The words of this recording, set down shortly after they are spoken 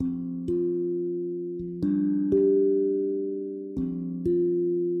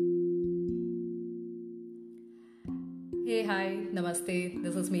Hey, hi, namaste.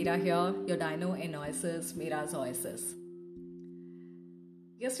 This is Meera here, your dino in Oasis, Meera's Oasis.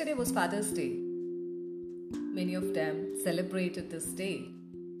 Yesterday was Father's Day. Many of them celebrated this day.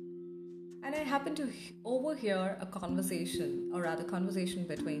 And I happened to overhear a conversation, or rather, conversation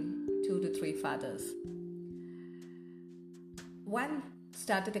between 2 to 3 fathers. One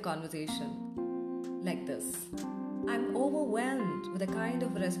started the conversation like this: I'm overwhelmed with the kind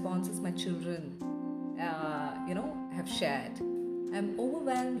of responses my children, have shared. I'm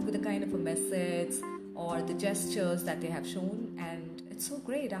overwhelmed with the kind of a message or the gestures that they have shown, and it's so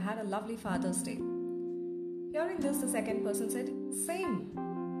great. I had a lovely Father's Day. Hearing this, the second person said, Same.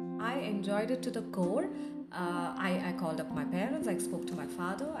 I enjoyed it to the core. I called up my parents, I spoke to my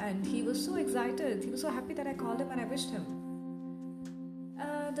father, and he was so excited. He was so happy that I called him and I wished him.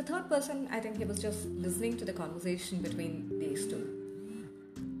 The third person, I think he was just listening to the conversation between these two.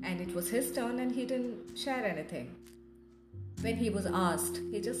 And it was his turn and he didn't share anything. When he was asked,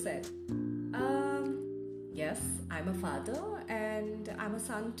 he just said, yes, I'm a father and I'm a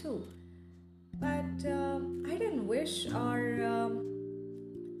son too. But I didn't wish or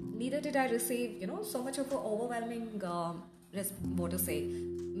neither did I receive, so much of an overwhelming,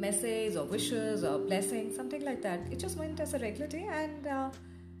 message or wishes or blessings, something like that. It just went as a regular day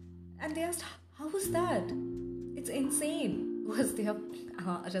and they asked, how was that? It's insane, was their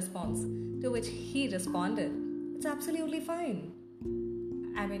response, to which he responded, it's absolutely fine.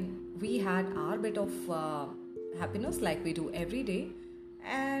 I mean, we had our bit of happiness like we do every day,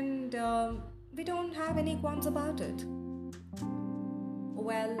 and we don't have any qualms about it.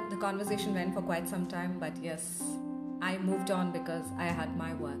 Well, the conversation went for quite some time, but yes, I moved on because I had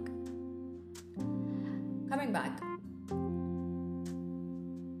my work. Coming back,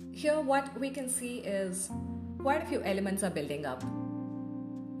 here what we can see is quite a few elements are building up.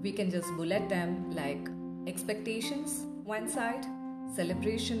 We can just bullet them like expectations, one side,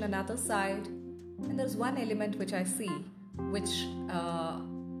 celebration, another side, and there's one element which I see, which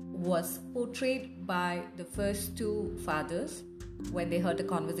was portrayed by the first two fathers when they heard the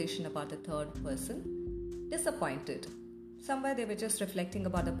conversation about the third person: disappointed. Somewhere they were just reflecting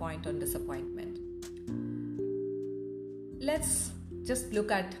about the point on disappointment. Let's just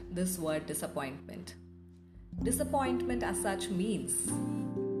look at this word disappointment. Disappointment as such means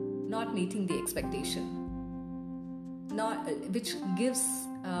not meeting the expectation, which gives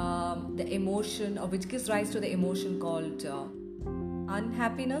the emotion, or which gives rise to the emotion called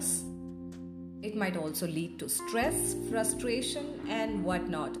unhappiness. It might also lead to stress, frustration, and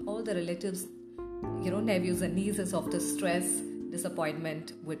whatnot. All the relatives, nephews and nieces of the stress,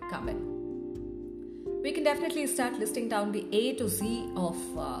 disappointment would come in. We can definitely start listing down the A to Z of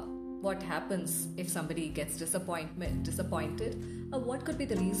what happens if somebody gets disappointed, or what could be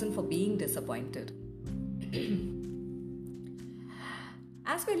the reason for being disappointed.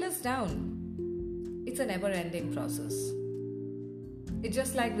 As we list down, it's a never-ending process. It's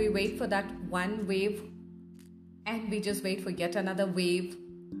just like we wait for that one wave and we just wait for yet another wave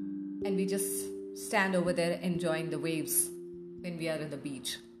and we just stand over there enjoying the waves when we are in the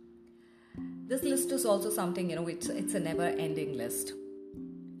beach. This list is also something, it's a never-ending list.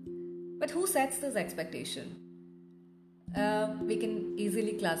 But who sets this expectation? We can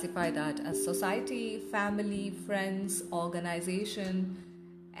easily classify that as society, family, friends, organization.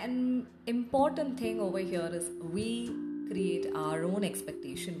 An important thing over here is we create our own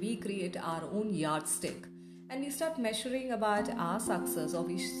expectation. We create our own yardstick. And we start measuring about our success, or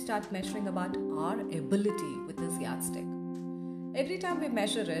we start measuring about our ability with this yardstick. Every time we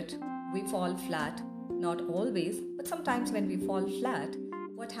measure it, we fall flat. Not always, but sometimes when we fall flat,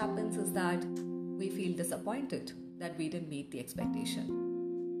 what happens is that we feel disappointed that we didn't meet the expectation.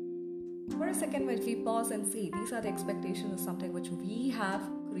 For a second, when we pause and see, these are the expectations of something which we have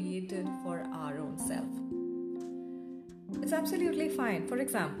created for our own self. It's absolutely fine. For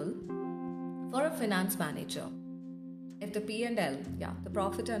example, for a finance manager, if the P&L, the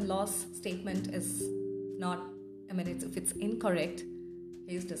profit and loss statement is if it's incorrect,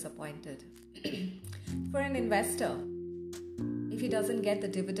 he is disappointed. For an investor, if he doesn't get the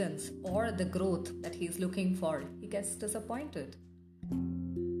dividends or the growth that he's looking for, he gets disappointed.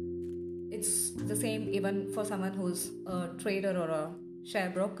 It's the same even for someone who's a trader or a share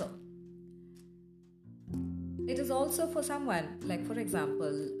broker. It is also for someone, like for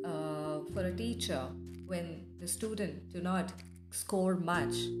example, for a teacher, when the student do not score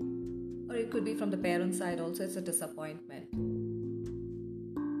much, or it could be from the parent side also, it's a disappointment.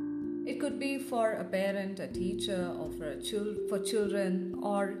 It could be for a parent, a teacher, or for children,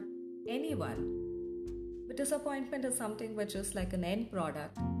 or anyone. But disappointment is something which is like an end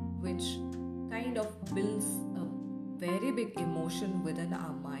product, which kind of builds a very big emotion within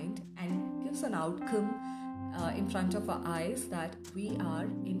our mind and gives an outcome in front of our eyes that we are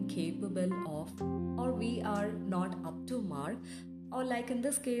incapable of, or we are not up to mark, or like in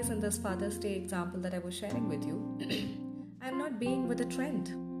this case, in this Father's Day example that I was sharing with you, I'm not being with the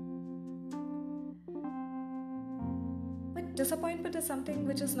trend. But disappointment is something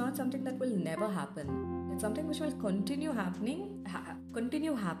which is not something that will never happen. It's something which will continue happening,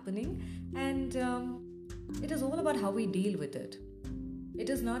 and it is all about how we deal with it. It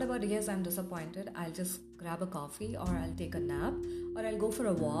is not about, yes, I'm disappointed, I'll just grab a coffee, or I'll take a nap, or I'll go for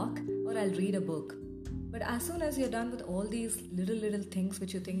a walk, or I'll read a book. But as soon as you're done with all these little things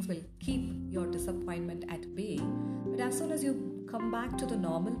which you think will keep your disappointment at bay, but as soon as you come back to the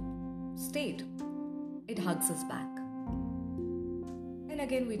normal state, it hugs us back. And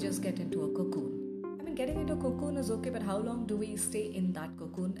again, we just get into a cocoon. I mean, getting into a cocoon is okay, but how long do we stay in that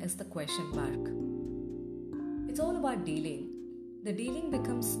cocoon is the question mark. It's all about dealing. The dealing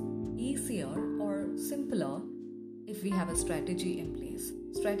becomes easier or simpler if we have a strategy in place.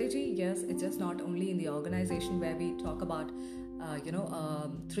 Strategy, yes, it's just not only in the organization where we talk about,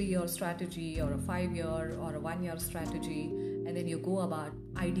 3-year strategy or a 5-year or a 1-year strategy, and then you go about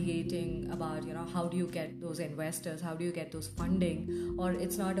ideating about, how do you get those investors, how do you get those funding, or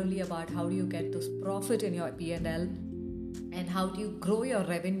it's not only about how do you get those profit in your P&L, and how do you grow your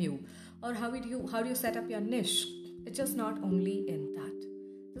revenue, or how do you set up your niche. It's just not only in that.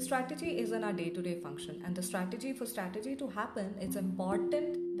 The strategy is in our day-to-day function, and the strategy to happen, it's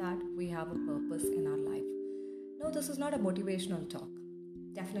important that we have a purpose in our life. No, this is not a motivational talk.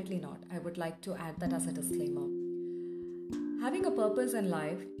 Definitely not. I would like to add that as a disclaimer. Having a purpose in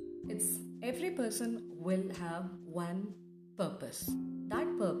life, it's every person will have one purpose. That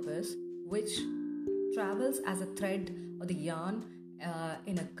purpose which travels as a thread or the yarn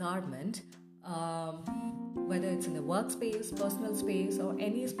in a garment, whether it's in the workspace, personal space, or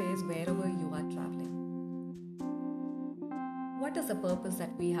any space wherever you are traveling. What is the purpose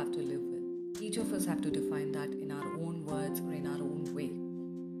that we have to live with? Each of us have to define that in our own words or in our own way.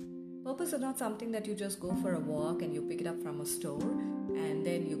 Purpose is not something that you just go for a walk and you pick it up from a store and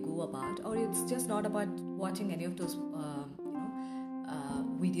then you go about, or it's just not about watching any of those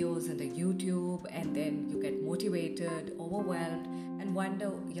videos in the YouTube and then you get motivated, overwhelmed, and wonder,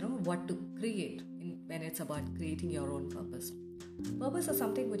 what to create when it's about creating your own purpose. Purpose is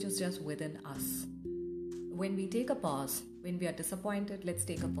something which is just within us. When we take a pause, when we are disappointed, let's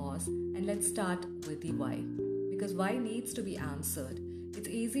take a pause and let's start with the why. Because why needs to be answered. It's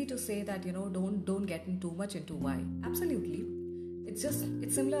easy to say that, don't get too much into why. Absolutely.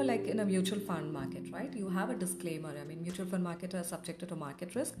 It's similar like in a mutual fund market, right? You have a disclaimer. I mean, mutual fund market are subjected to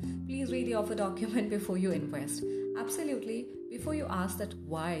market risk. Please read the offer document before you invest. Absolutely. Before you ask that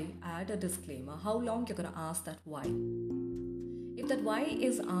why, add a disclaimer. How long you're going to ask that why? If that why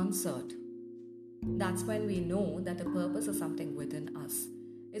is answered, that's when we know that the purpose is something within us.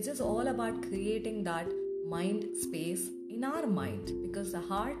 It's just all about creating that mind space in our mind, because the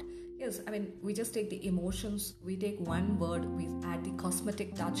heart, yes, I mean, we just take the emotions, we take one word, we add the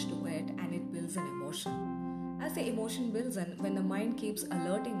cosmetic touch to it, and it builds an emotion. As the emotion builds, and when the mind keeps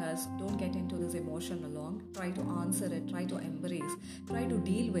alerting us, don't get into this emotion along, try to answer it, try to embrace, try to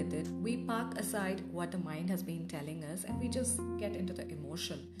deal with it. We park aside what the mind has been telling us and we just get into the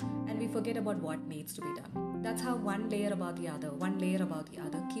emotion and we forget about what needs to be done. That's how one layer about the other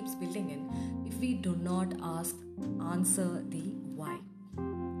keeps building in if we do not answer the why.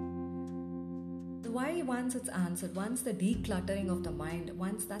 The why, once it's answered, once the decluttering of the mind,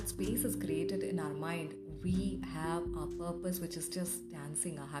 once that space is created in our mind, we have our purpose, which is just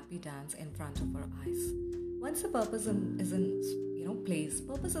dancing a happy dance in front of our eyes. Once the purpose is in place,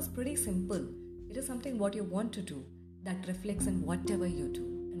 purpose is pretty simple. It is something what you want to do that reflects in whatever you do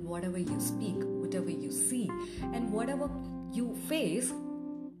and whatever you speak, whatever you see, and whatever you face.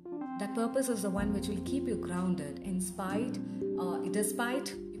 That purpose is the one which will keep you grounded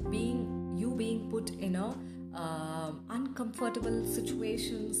despite being put in uncomfortable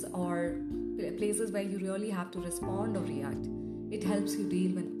situations or places where you really have to respond or react. It helps you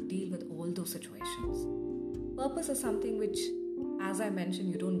deal with all those situations. Purpose is something which, as I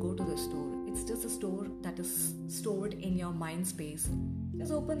mentioned, you don't go to the store. It's just a store that is stored in your mind space.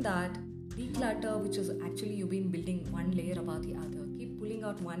 Just open that, declutter, which is actually you've been building one layer about the other. Keep pulling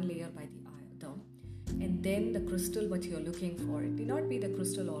out one layer by the other. And then the crystal what you're looking for. It may not be the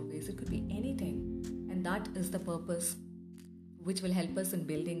crystal always. It could be anything. And that is the purpose which will help us in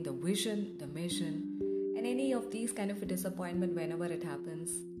building the vision, the mission, and any of these kind of a disappointment whenever it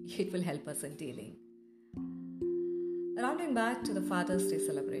happens, it will help us in dealing. Rounding back to the Father's Day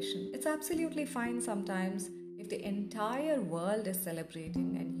celebration, it's absolutely fine sometimes If the entire world is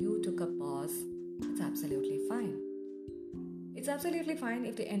celebrating and you took a pause, it's absolutely fine. It's absolutely fine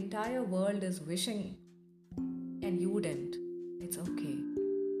if the entire world is wishing and you didn't. It's okay.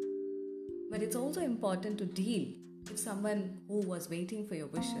 But it's also important to deal with someone who was waiting for your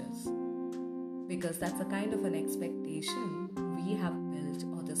wishes, because that's a kind of an expectation we have built,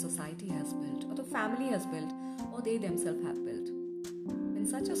 or the society has built, or the family has built, or they themselves have built. When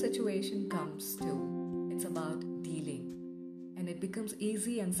such a situation comes to, it's about dealing. And it becomes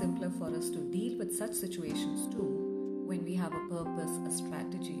easy and simpler for us to deal with such situations too when we have a purpose, a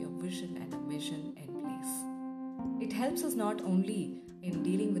strategy, a vision, and a mission in place. It helps us not only in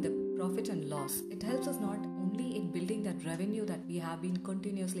dealing with the profit and loss, it helps us not only in building that revenue that we have been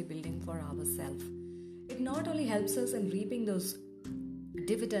continuously building for ourselves. It not only helps us in reaping those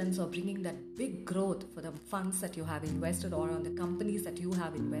dividends or bringing that big growth for the funds that you have invested or on the companies that you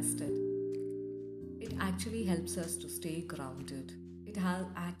have invested. It actually helps us to stay grounded. It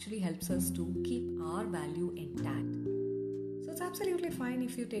actually helps us to keep our value intact. So it's absolutely fine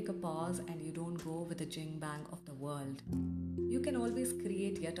if you take a pause and you don't go with the jing bang of the world. You can always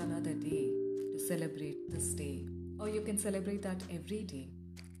create yet another day to celebrate this day, or you can celebrate that every day.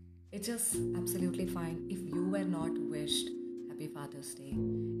 It's just absolutely fine if you were not wished Happy Father's Day.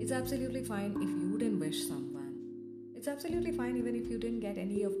 It's absolutely fine if you didn't wish someone. It's absolutely fine even if you didn't get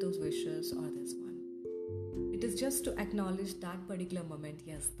any of those wishes or this one. It is just to acknowledge that particular moment,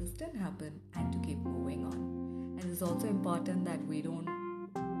 yes, this didn't happen, and to keep moving on. And it's also important that we don't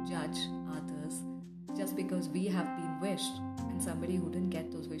judge others just because we have been wished and somebody who didn't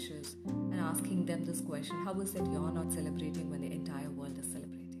get those wishes, and asking them this question, how is it you're not celebrating when the entire world is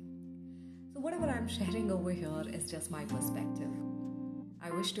celebrating? So whatever I'm sharing over here is just my perspective.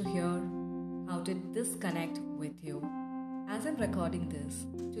 I wish to hear how did this connect with you. As I'm recording this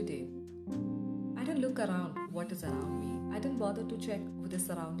today, I didn't look around what is around me. I didn't bother to check with the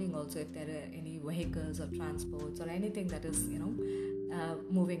surrounding also if there are any vehicles or transports or anything that is,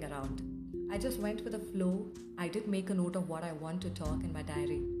 moving around. I just went with the flow. I did make a note of what I want to talk in my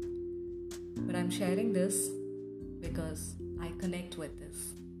diary. But I'm sharing this because I connect with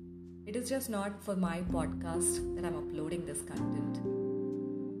this. It is just not for my podcast that I'm uploading this content.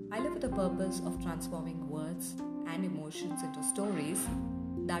 I live with the purpose of transforming words and emotions into stories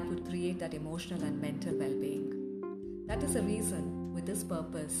that would create that emotional and mental well-being. That is the reason, with this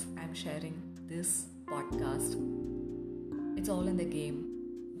purpose, I'm sharing this podcast. It's all in the game,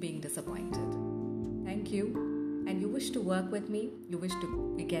 being disappointed. Thank you. And you wish to work with me, you wish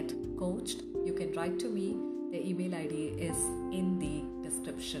to get coached, you can write to me. The email ID is in the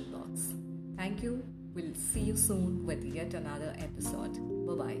description box. Thank you. We'll see you soon with yet another episode.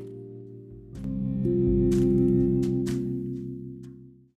 Bye-bye.